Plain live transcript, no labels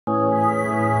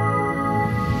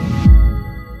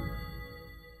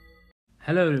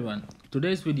Hello everyone.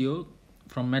 Today's video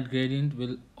from MedGRADiENT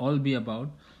will all be about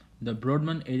the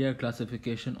Brodmann area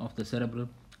classification of the cerebral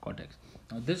cortex.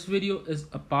 Now this video is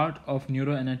a part of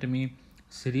NEUROANATOMY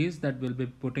series that we'll be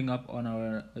putting up on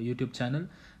our YouTube channel.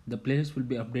 The playlist will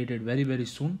be updated very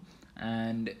soon,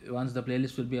 and once the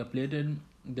playlist will be updated,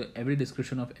 every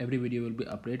description of every video will be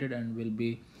updated and will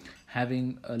be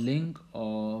having a link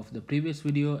of the previous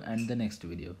video and the next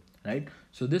video, right?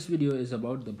 So this video is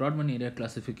about the Brodmann area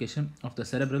classification of the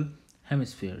cerebral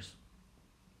hemispheres.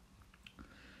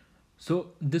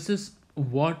 So this is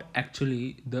what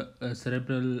actually the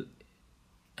cerebral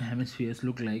hemispheres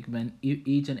look like when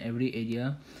each and every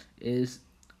area is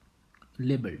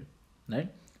labeled, right?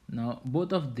 Now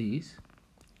both of these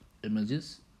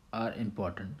images are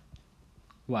important.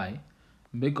 Why?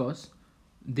 Because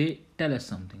they tell us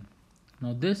something.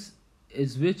 Now this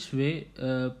is which way,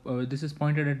 or this is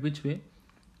pointed at which way?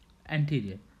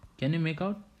 Anterior. Can you make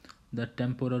out the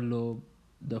temporal lobe,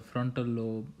 the frontal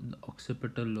lobe, the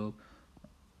occipital lobe,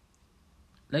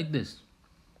 like this?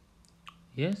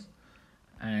 Yes.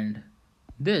 And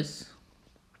this,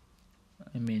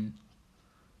 I mean,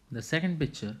 the second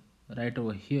picture right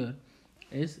over here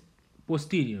is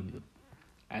posterior view,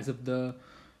 as if the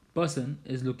person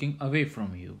is looking away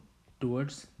from you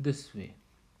towards this way,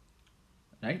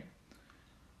 right?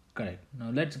 Correct. Now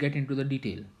let's get into the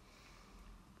detail.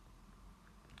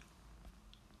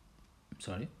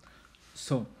 Sorry.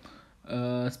 So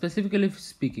specifically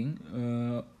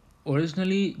speaking,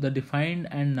 originally the defined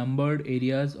and numbered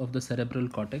areas of the cerebral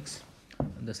cortex,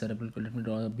 let me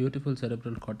draw a beautiful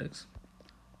cerebral cortex.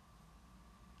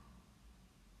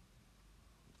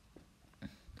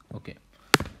 Okay,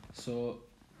 so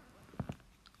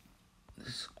this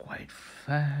is quite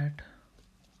fat.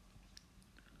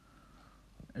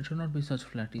 It should not be such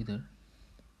flat either.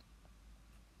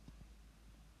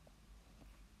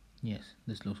 Yes,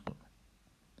 this looks good.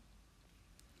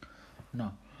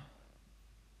 Now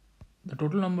the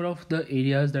total number of the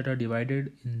areas that are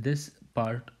divided in this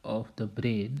part of the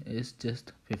brain is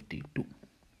just 52,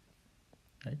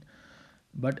 right?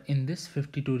 But in this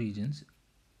 52 regions,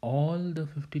 all the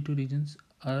 52 regions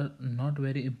are not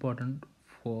very important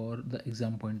for the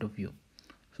exam point of view.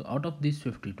 So out of these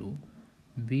 52,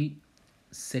 we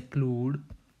seclude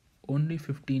only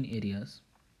 15 areas,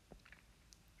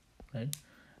 right?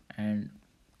 And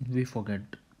we forget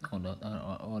all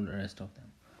the rest of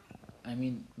them. I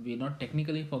mean, we not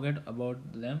technically forget about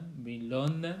them, we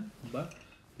learn them, but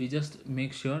we just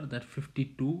make sure that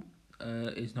 52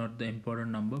 is not the important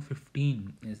number,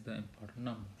 15 is the important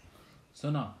number. So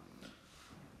now,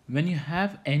 when you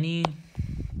have any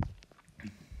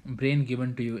brain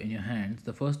given to you in your hands,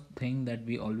 the first thing that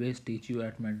we always teach you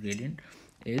at MedGRADiENT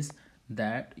is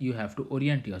that you have to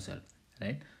orient yourself,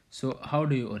 right? So how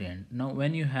do you orient? Now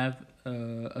when you have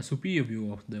a superior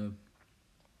view of the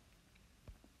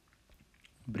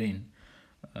brain,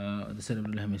 the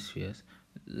cerebral hemispheres,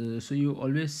 so you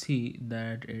always see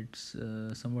that it's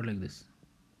somewhat like this,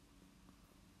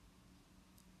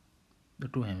 the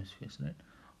two hemispheres, right?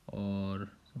 Or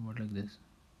somewhat like this.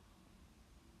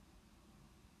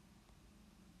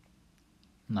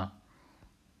 Now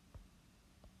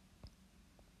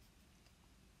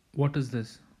what is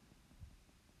this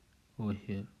over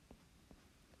here?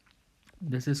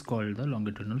 This is called the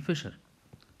longitudinal fissure,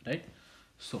 right?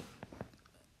 So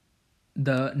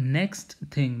the next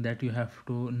thing that you have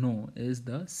to know is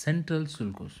the central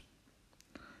sulcus.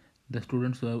 The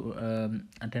students who have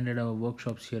attended our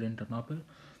workshops here in Ternopil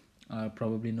are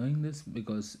probably knowing this,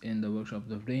 because in the workshop of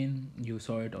the brain you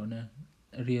saw it on a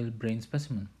real brain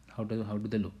specimen. How do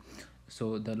they look?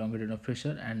 So the longitudinal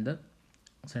fissure and the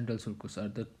central sulcus are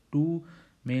the two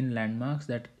main landmarks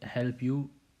that help you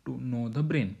to know the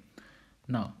brain.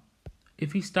 Now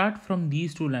if we start from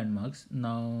these two landmarks,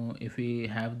 now if we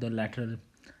have the lateral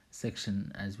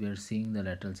section, as we are seeing the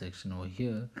lateral section over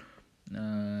here,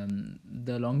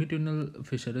 the longitudinal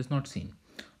fissure is not seen,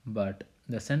 but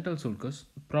the central sulcus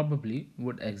probably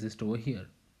would exist over here,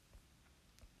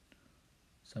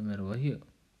 somewhere over here,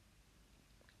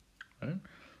 right?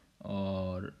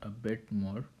 Or a bit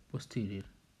more posterior,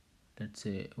 let's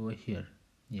say over here.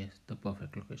 Yes, the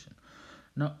perfect location.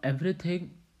 Now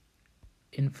everything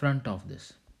in front of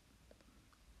this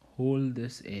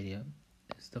area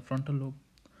is the frontal lobe.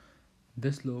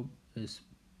 This lobe is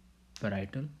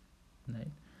parietal,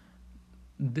 right?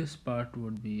 This part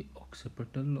would be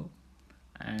occipital lobe,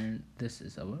 and this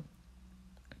is our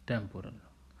temporal lobe.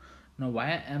 Now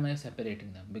why am I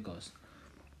separating them? Because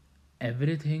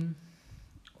everything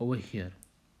over here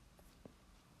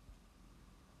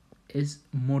is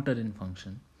motor in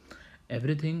function,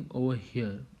 everything over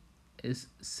here is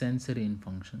sensory in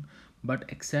function, but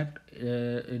except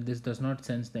this does not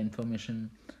sense the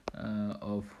information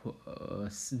of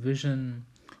vision,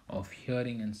 of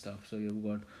hearing and stuff. So you've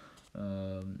got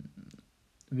um,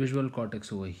 visual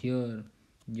cortex over here,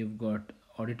 you've got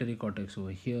auditory cortex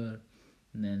over here,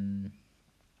 and then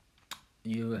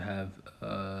you have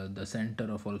the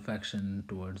center of olfaction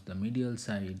towards the medial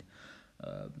side,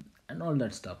 uh, and all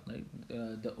that stuff, like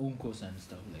the uncos and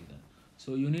stuff like that.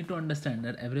 So you need to understand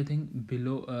that everything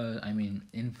below,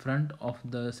 in front of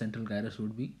the central gyrus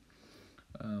would be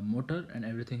motor, and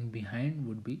everything behind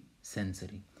would be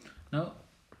sensory. Now,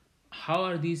 how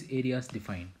are these areas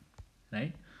defined,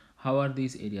 right? How are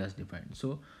these areas defined?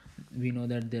 So we know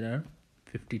that there are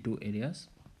 52 areas,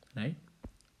 right?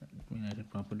 Let me write it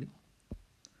properly.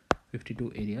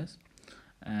 52 areas,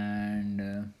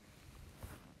 and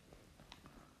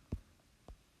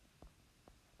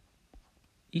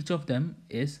each of them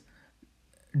is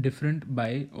different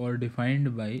by or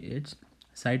defined by its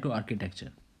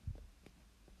cytoarchitecture.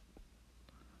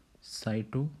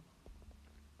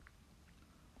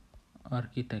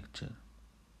 Cytoarchitecture.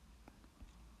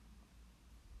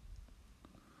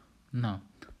 Now,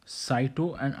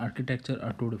 cyto and architecture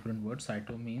are two different words.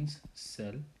 Cyto means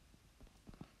cell,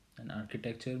 and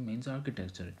architecture means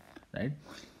architecture, right?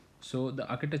 So the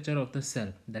architecture of the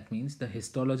cell, that means the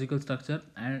histological structure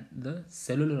and the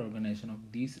cellular organization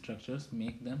of these structures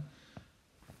make them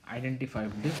identify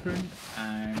different,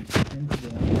 and hence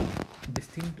they are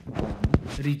distinct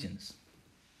body regions.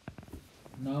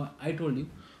 Now I told you,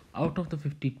 out of the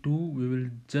 52 we will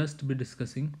just be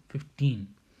discussing 15.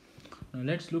 Now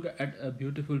let's look at a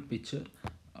beautiful picture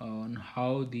on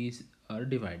how these are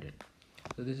divided.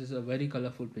 So this is a very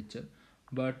colorful picture,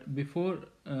 but before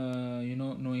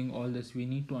knowing all this, we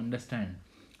need to understand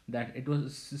that it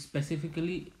was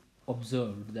specifically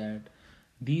observed that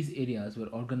these areas were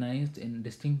organized in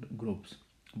distinct groups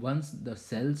once the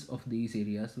cells of these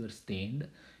areas were stained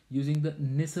using the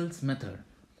Nissel's method.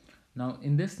 Now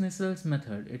in this Nissel's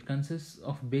method, it consists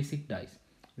of basic dyes,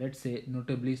 let's say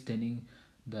notably staining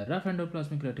the rough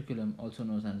endoplasmic reticulum, also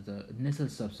known as the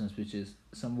Nissel's substance, which is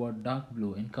somewhat dark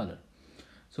blue in color.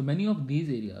 So many of these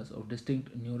areas of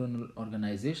distinct neuronal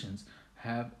organizations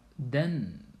have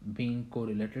then been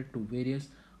correlated to various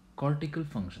cortical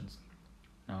functions.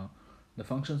 Now, the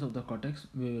functions of the cortex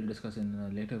we will discuss in a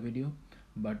later video,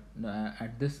 but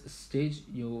at this stage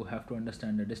you have to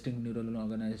understand the distinct neuronal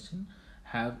organization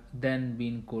have then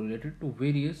been correlated to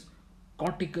various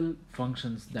cortical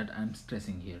functions that I am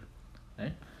stressing here,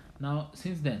 right? Now,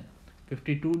 since then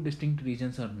 52 distinct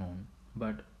regions are known,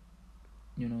 but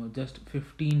just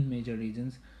 15 major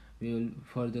regions we will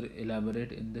further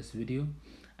elaborate in this video,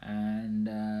 and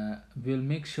we'll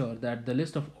make sure that the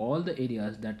list of all the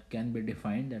areas that can be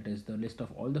defined, that is the list of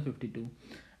all the 52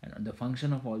 and the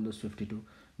function of all those 52,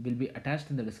 will be attached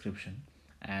in the description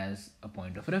as a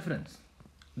point of reference.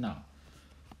 Now,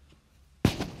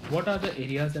 what are the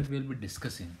areas that we'll be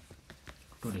discussing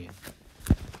today?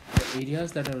 The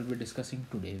areas that I will be discussing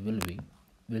today will be,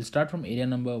 we'll start from area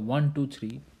number 1, 2,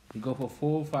 3, we go for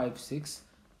 4, 5, 6,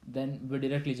 then we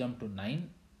directly jump to 9,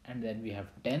 and then we have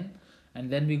 10,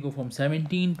 and then we go from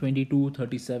 17, 22,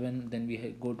 37, then we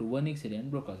go to Wernicke's area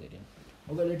and Broca's area.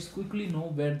 Okay, let's quickly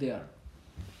know where they are.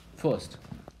 First,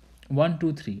 1,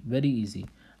 2, 3, very easy.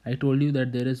 I told you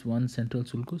that there is one central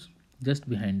sulcus just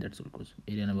behind that sulcus.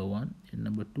 Area number 1, area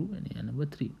number 2, and area number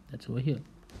 3. That's over here,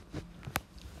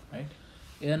 right?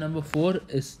 Area number 4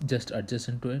 is just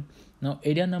adjacent to it. Now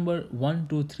area number 1,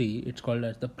 2, 3, it's called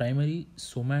as the primary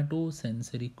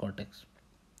somatosensory cortex.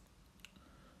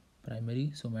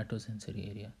 Primary somatosensory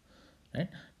area, right?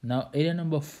 Now area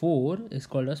number 4 is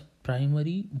called as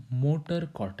primary motor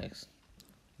cortex,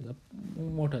 the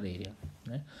motor area,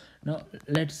 right? Now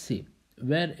let's see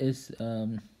where is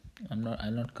I'll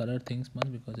not color things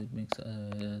much because it makes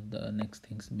the next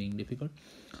things being difficult.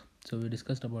 So we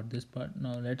discussed about this part.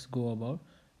 Now let's go about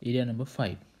area number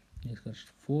 5. We discussed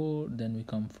 4, then we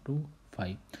come to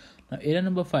 5. Now area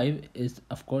number 5 is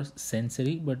of course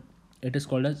sensory, but it is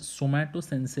called as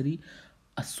somatosensory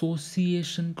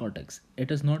association cortex. It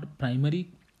is not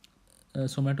primary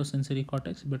somatosensory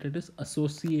cortex, but it is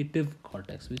associative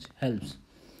cortex, which helps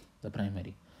the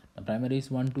primary. The primary is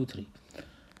 1, 2, 3.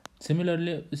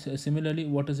 Similarly,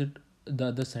 what is it the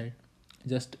other side?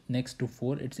 Just next to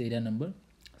 4, it's area number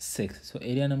 6. So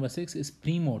area number 6 is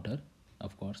premotor,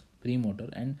 of course, premotor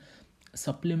and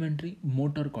supplementary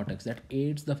motor cortex that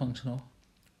aids the function of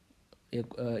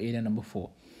area number 4.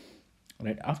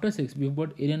 Right after 6, we've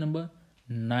got area number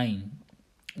 9,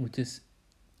 which is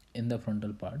in the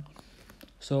frontal part.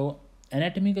 So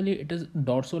anatomically, it is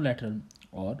dorsolateral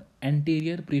or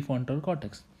anterior prefrontal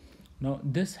cortex. Now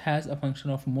this has a function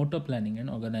of motor planning and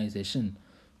organization,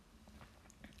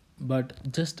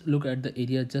 but just look at the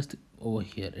area just over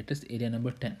here, it is area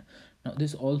number 10. Now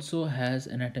this also has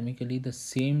anatomically the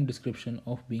same description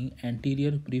of being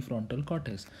anterior prefrontal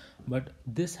cortex, but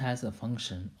this has a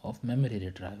function of memory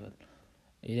retrieval.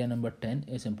 Area number 10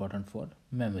 is important for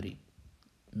memory,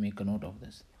 make a note of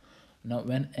this. Now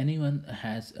when anyone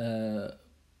has a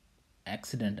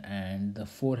accident and the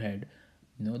forehead,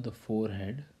 the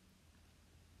forehead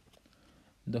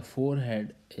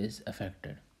is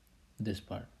affected, this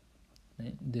part,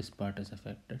 right? This part is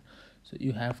affected, so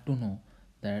you have to know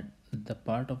that the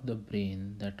part of the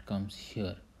brain that comes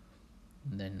here,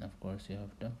 then of course you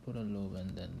have temporal lobe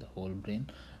and then the whole brain,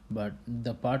 but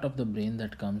the part of the brain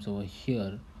that comes over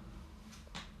here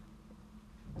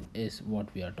is what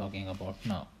we are talking about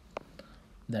now.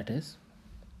 That is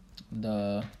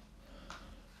the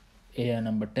area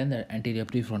number 10, the anterior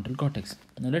prefrontal cortex.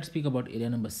 Now let's speak about area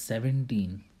number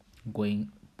 17,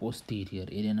 going posterior.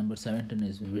 Area number 17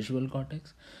 is visual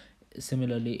cortex.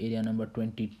 Similarly, area number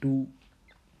 22,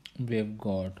 we've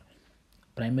got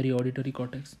primary auditory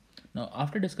cortex. Now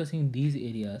after discussing these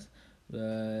areas,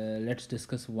 let's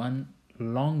discuss one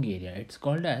long area. It's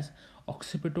called as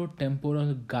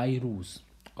occipitotemporal gyrus.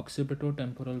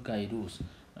 Occipitotemporal gyrus.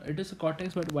 It is a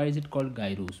cortex, but why is it called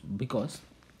gyrus? Because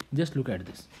just look at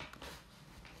this.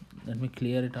 Let me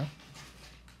clear it up.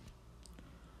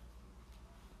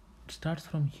 It starts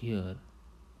from here,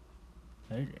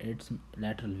 right? It's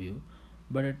lateral view,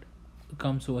 but it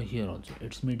comes over here also.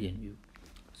 It's median view.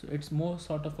 So it's more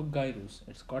sort of a gyrus.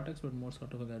 It's cortex, but more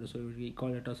sort of a gyrus. So we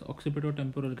call it as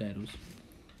occipitotemporal gyrus.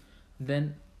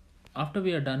 Then, after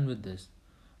we are done with this,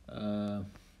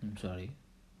 I'm sorry,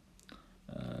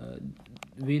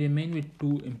 we remain with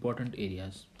two important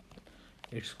areas.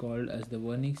 It's called as the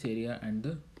Wernicke's area and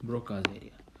the Broca's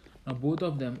area. Now both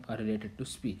of them are related to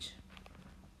speech,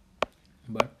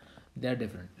 but they are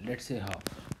different. Let's say how.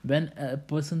 When a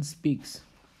person speaks,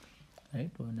 right?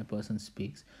 When a person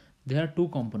speaks, there are two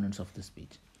components of the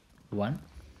speech. One,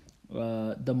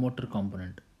 the motor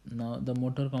component. Now the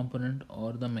motor component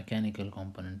or the mechanical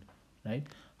component, right?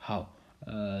 How?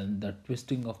 The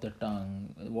twisting of the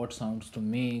tongue, what sounds to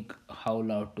make, how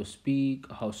loud to speak,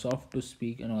 how soft to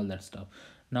speak, and all that stuff.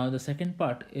 Now the second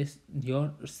part is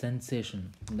your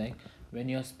sensation. Like when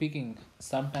you're speaking,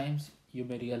 sometimes you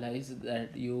may realize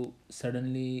that you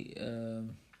suddenly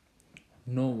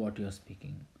know what you're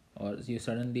speaking, or you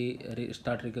suddenly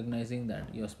start recognizing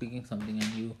that you're speaking something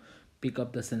and you pick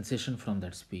up the sensation from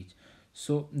that speech.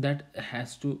 So that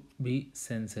has to be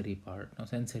sensory part. Now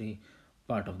sensory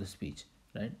part of the speech,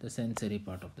 right? The sensory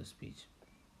part of the speech.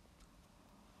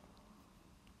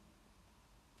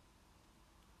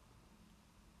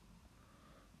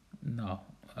 Now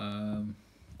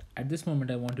at this moment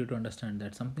I want you to understand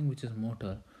that something which is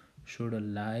motor should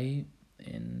lie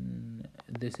in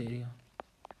this area,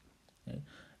 right?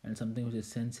 And something which is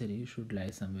sensory should lie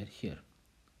somewhere here,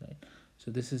 right?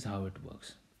 So this is how it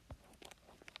works.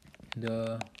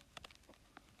 The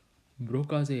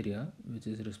Broca's area, which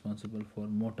is responsible for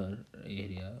motor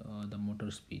area or the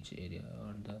motor speech area,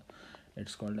 or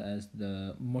it's called as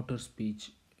the motor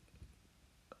speech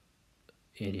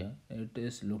area. It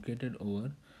is located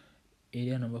over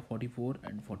area number 44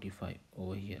 and 45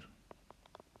 over here.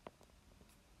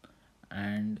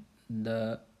 And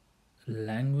the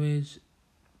language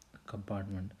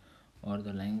compartment or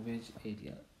the language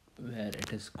area where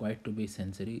it is quite to be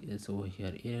sensory is over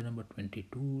here, area number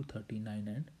 22, 39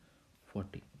 and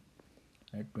 40,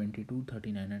 right? 22,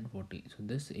 39 and 40. So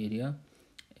this area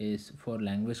is for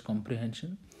language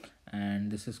comprehension,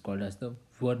 and this is called as the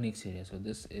Wernicke's area. So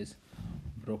this is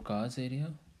Broca's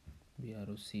area,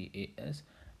 Brocas,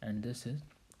 and this is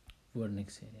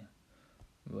Wernicke's area.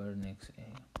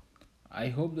 I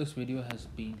hope this video has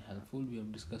been helpful. We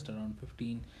have discussed around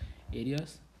 15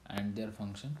 areas and their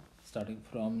function, starting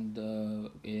from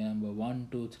the area number 1,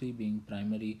 2, 3 being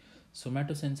primary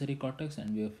somatosensory cortex,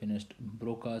 and we have finished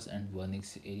Broca's and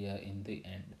Wernicke's area in the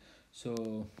end.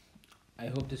 So I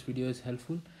hope this video is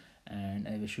helpful, and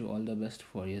I wish you all the best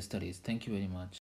for your studies. Thank you very much.